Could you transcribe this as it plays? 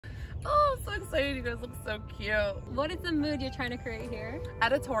Oh, so excited. You guys look so cute. What is the mood you're trying to create here?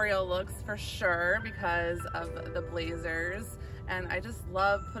 Editorial looks for sure because of the blazers. And I just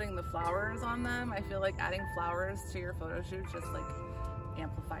love putting the flowers on them. I feel like adding flowers to your photo shoot just like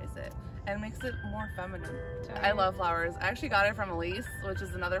amplifies it and makes it more feminine. I love flowers. I actually got it from Elise, which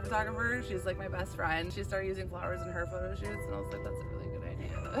is another photographer. She's like my best friend. She started using flowers in her photo shoots and I was like, that's a really good idea.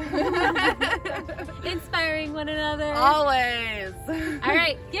 Inspiring one another. Always. All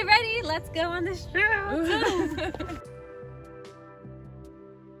right, get ready. Let's go on the shoot.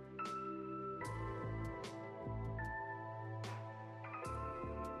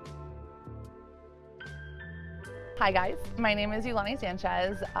 Hi guys, my name is Ulani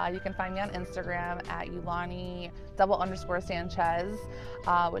Sanchez. You can find me on Instagram at Ulani_Sanchez,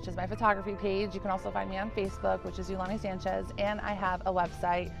 which is my photography page. You can also find me on Facebook, which is Ulani Sanchez, and I have a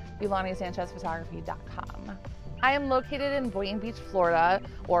website, UlaniSanchezPhotography.com. I am located in Boynton Beach, Florida,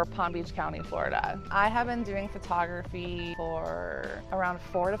 or Palm Beach County, Florida. I have been doing photography for around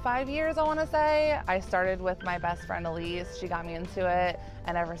 4 to 5 years, I want to say. I started with my best friend Elise. She got me into it,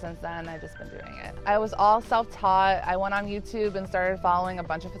 and ever since then, I've just been doing it. I was all self-taught. I went on YouTube and started following a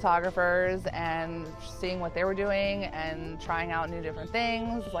bunch of photographers and seeing what they were doing and trying out new different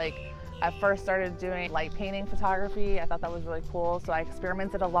things. Like, I first started doing light painting photography. I thought that was really cool. So I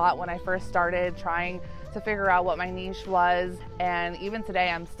experimented a lot when I first started, trying to figure out what my niche was. And even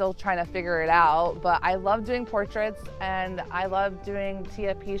today, I'm still trying to figure it out. But I love doing portraits and I love doing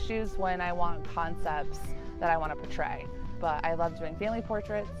TFP shoots when I want concepts that I want to portray. But I love doing family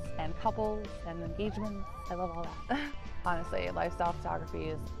portraits and couples and engagements. I love all that. Honestly, lifestyle photography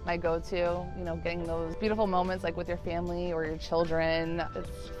is my go-to, you know, getting those beautiful moments like with your family or your children.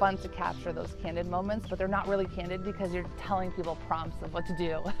 It's fun to capture those candid moments, but they're not really candid because you're telling people prompts of what to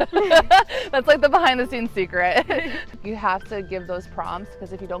do. That's like the behind-the-scenes secret. You have to give those prompts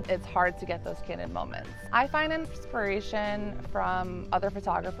because if you don't, it's hard to get those candid moments. I find inspiration from other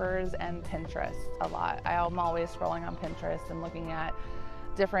photographers and Pinterest a lot. I'm always scrolling on Pinterest and looking at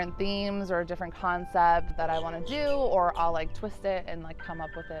different themes or different concept that I want to do, or I'll like twist it and like come up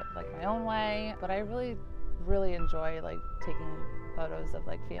with it like my own way. But I really enjoy like taking photos of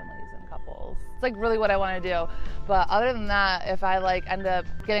like families and couples. It's like really what I want to do. But other than that, if I like end up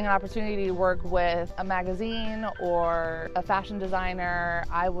getting an opportunity to work with a magazine or a fashion designer,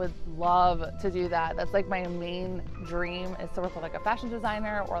 I would love to do that. That's like my main dream, is to work with like a fashion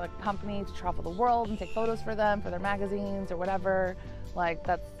designer or like a company to travel the world and take photos for them, for their magazines or whatever. Like,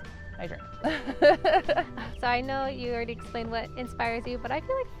 that's my dream. So I know you already explained what inspires you, but I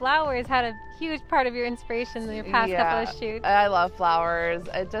feel like flowers had a huge part of your inspiration in your past couple of shoots. I love flowers.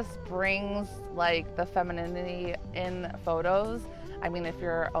 It just brings like the femininity in photos. I mean, if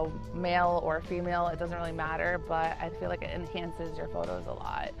you're a male or a female, it doesn't really matter, but I feel like it enhances your photos a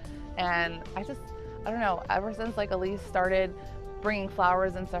lot. And I don't know, ever since like Elise started bringing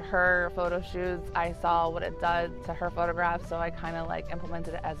flowers into her photo shoots, I saw what it did to her photographs, so I kind of like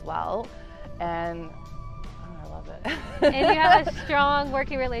implemented it as well, and I love it. And you have a strong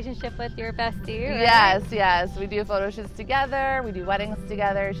working relationship with your bestie, right? Yes, we do photo shoots together, we do weddings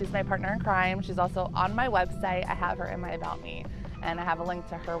together. She's my partner in crime. She's also on my website. I have her in my About Me, and I have a link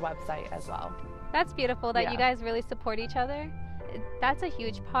to her website as well. That's beautiful that you guys really support each other. That's a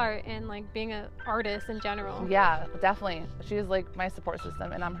huge part in like being an artist in general. Yeah, definitely. She's like my support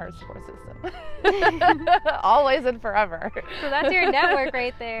system and I'm her support system. Always and forever. So that's your network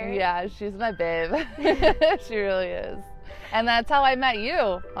right there. Yeah, she's my babe. She really is. And that's how I met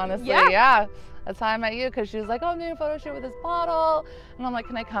you, honestly. Yeah. That's how I met you, because she was like, oh, I'm doing a photo shoot with this model. And I'm like,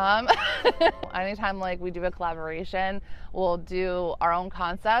 can I come? Anytime like we do a collaboration, we'll do our own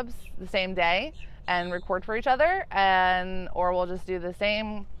concepts the same day and record for each other, or we'll just do the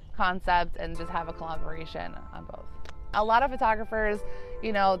same concept and just have a collaboration on both. A lot of photographers,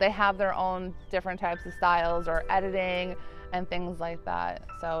 you know, they have their own different types of styles or editing and things like that.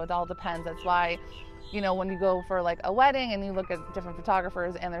 So it all depends. That's why, you know, when you go for like a wedding and you look at different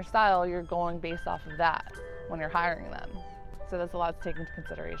photographers and their style, you're going based off of that when you're hiring them. So that's a lot to take into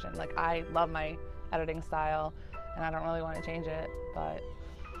consideration. Like, I love my editing style and I don't really want to change it, but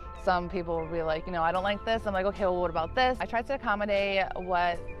some people will be like, you know, I don't like this. I'm like, okay, well, what about this? I try to accommodate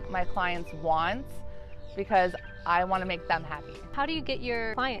what my clients want because I want to make them happy. How do you get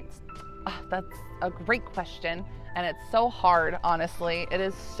your clients? That's a great question. And it's so hard, honestly. It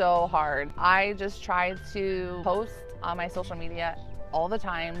is so hard. I just try to post on my social media all the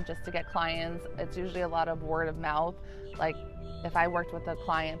time just to get clients. It's usually a lot of word of mouth. Like, if I worked with a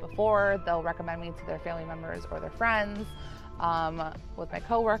client before, they'll recommend me to their family members or their friends. With my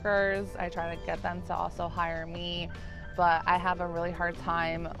coworkers, I try to get them to also hire me. but I have a really hard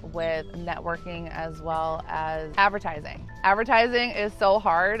time with networking as well as advertising. Advertising is so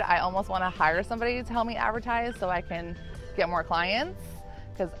hard. I almost want to hire somebody to help me advertise so I can get more clients,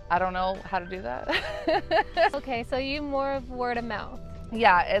 because I don't know how to do that. Okay, so you more of word of mouth.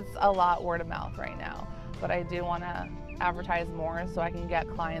 Yeah, it's a lot word of mouth right now, but I do want to advertise more so I can get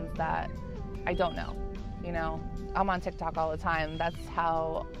clients that I don't know. You know, I'm on TikTok all the time. That's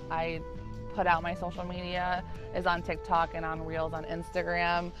how I put out my social media, is on TikTok and on Reels on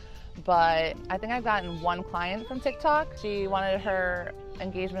Instagram. But I think I've gotten one client from TikTok. She wanted her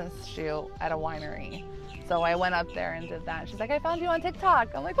engagement shoot at a winery. So I went up there and did that. She's like, I found you on TikTok.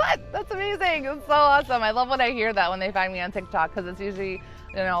 I'm like, what? That's amazing. It's so awesome. I love when I hear that when they find me on TikTok, because it's usually,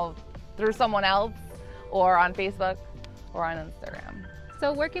 you know, through someone else or on Facebook or on Instagram.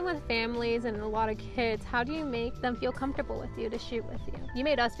 So working with families and a lot of kids, how do you make them feel comfortable with you to shoot with you? You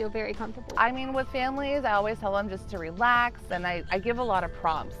made us feel very comfortable. I mean, with families, I always tell them just to relax, and I give a lot of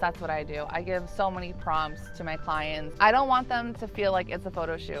prompts. That's what I do. I give so many prompts to my clients. I don't want them to feel like it's a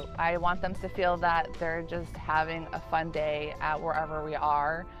photo shoot. I want them to feel that they're just having a fun day at wherever we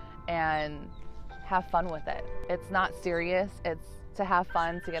are and have fun with it. It's not serious. It's to have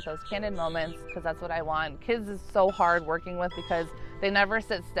fun, to get those candid moments, because that's what I want. Kids is so hard working with because they never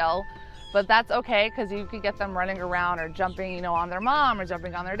sit still, but that's okay, because you could get them running around or jumping, you know, on their mom or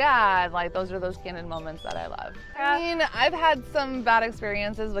jumping on their dad. Like, those are those candid moments that I love. I mean, I've had some bad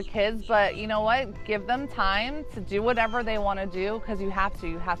experiences with kids, but you know what? Give them time to do whatever they want to do, because you have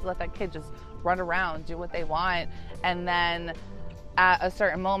to let that kid just run around, do what they want, and then at a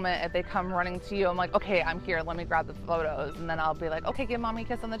certain moment, if they come running to you, I'm like, okay, I'm here, let me grab the photos. And then I'll be like, okay, give mommy a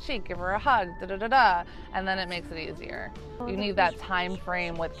kiss on the cheek, give her a hug, da-da-da-da. And then it makes it easier. You need that time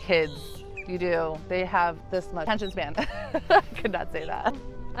frame with kids. You do. They have this much attention span. I could not say that.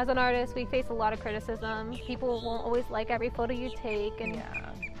 As an artist, we face a lot of criticism. People won't always like every photo you take. And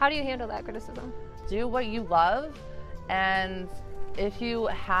how do you handle that criticism? Do what you love, and if you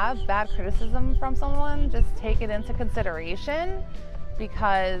have bad criticism from someone, just take it into consideration,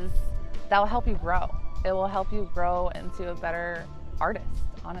 because that will help you grow. It will help you grow into a better artist,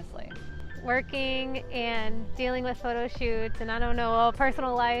 honestly. Working and dealing with photo shoots and, I don't know, a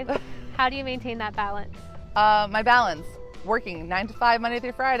personal life, how do you maintain that balance? My balance, working 9 to 5, Monday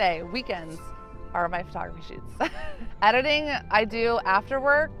through Friday, weekends are my photography shoots. Editing, I do after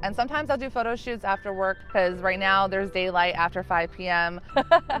work, and sometimes I'll do photo shoots after work, because right now there's daylight after 5 p.m.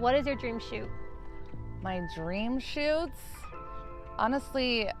 What is your dream shoot? My dream shoots?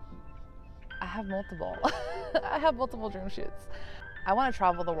 Honestly, I have multiple. I have multiple dream shoots. I want to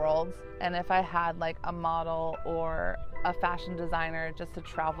travel the world, and if I had like a model or a fashion designer just to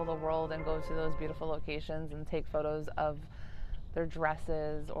travel the world and go to those beautiful locations and take photos of their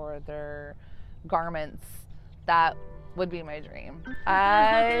dresses or their garments, that would be my dream.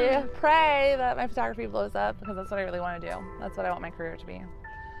 I pray that my photography blows up, because that's what I really want to do. That's what I want my career to be.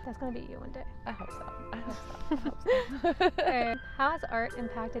 That's going to be you one day. I hope so. I hope so. I hope so. How has art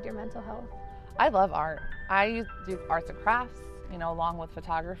impacted your mental health? I love art. I do arts and crafts, you know, along with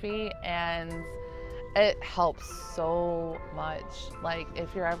photography, and it helps so much. Like,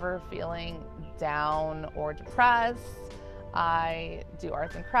 if you're ever feeling down or depressed, I do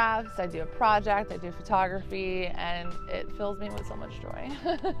arts and crafts, I do a project, I do photography, and it fills me with so much joy.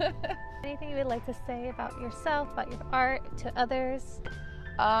 Anything you would like to say about yourself, about your art, to others?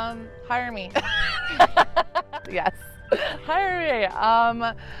 Hire me. Yes, hire me.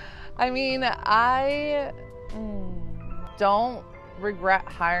 I mean, I don't regret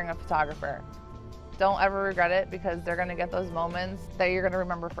hiring a photographer. Don't ever regret it, because they're gonna get those moments that you're gonna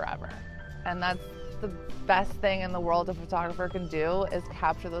remember forever. And that's the best thing in the world a photographer can do, is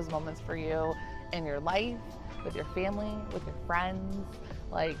capture those moments for you in your life, with your family, with your friends.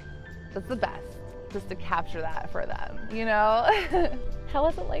 Like, that's the best, just to capture that for them, you know? How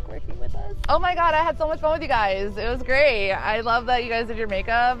was it like working with us? Oh my God, I had so much fun with you guys. It was great. I love that you guys did your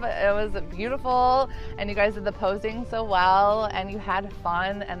makeup. It was beautiful, and you guys did the posing so well, and you had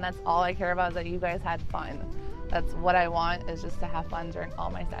fun, and that's all I care about, is that you guys had fun. That's what I want, is just to have fun during all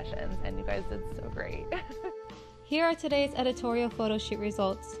my sessions, and you guys did so great. Here are today's editorial photo shoot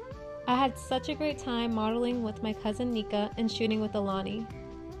results. I had such a great time modeling with my cousin Nika and shooting with Ulani.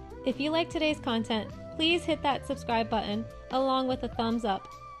 If you like today's content, please hit that subscribe button along with a thumbs up.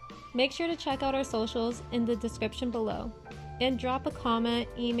 Make sure to check out our socials in the description below, and drop a comment,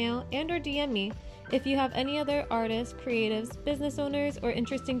 email, and/or DM me if you have any other artists, creatives, business owners, or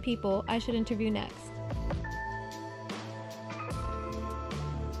interesting people I should interview next.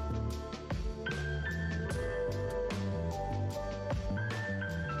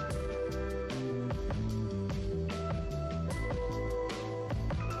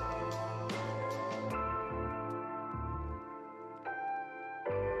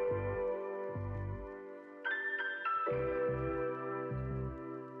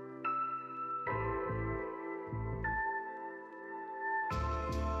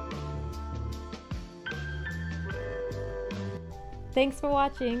 Thanks for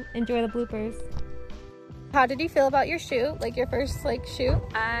watching. Enjoy the bloopers. How did you feel about your shoot? Like your first shoot?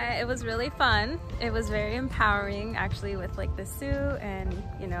 It was really fun. It was very empowering actually with like the suit and,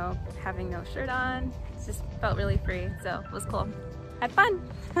 you know, having no shirt on. It just felt really free, so it was cool. Had fun.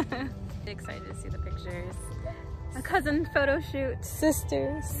 Excited to see the pictures. A cousin photo shoot.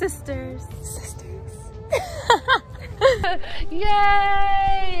 Sisters. Sisters. Sisters. Yay!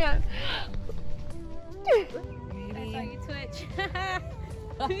 I saw you twitch.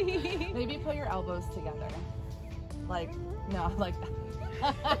 Maybe put your elbows together. Like, no, like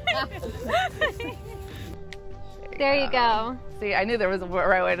There you go. See, I knew there was a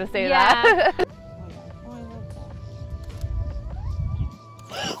right way to say that. Oh, I love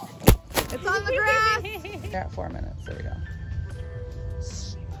that. It's on the grass! We're at 4 minutes, there we go.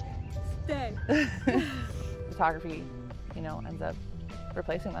 Stay. Photography, you know, ends up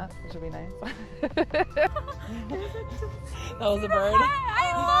replacing that, which would be nice. That was a bird.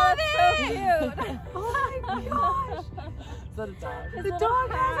 I love it! So cute! Oh my gosh! Is that a dog? The dog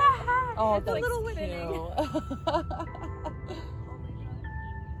has a hat. Oh, it's that's a little cute.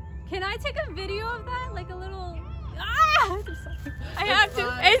 Can I take a video of that? Like a little... Ah! I have to.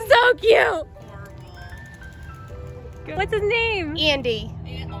 It's so cute! What's his name? Andy.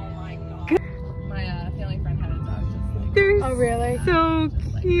 Oh my god. My family friend had a dog just like... Oh really? So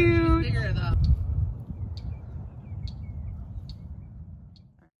cute.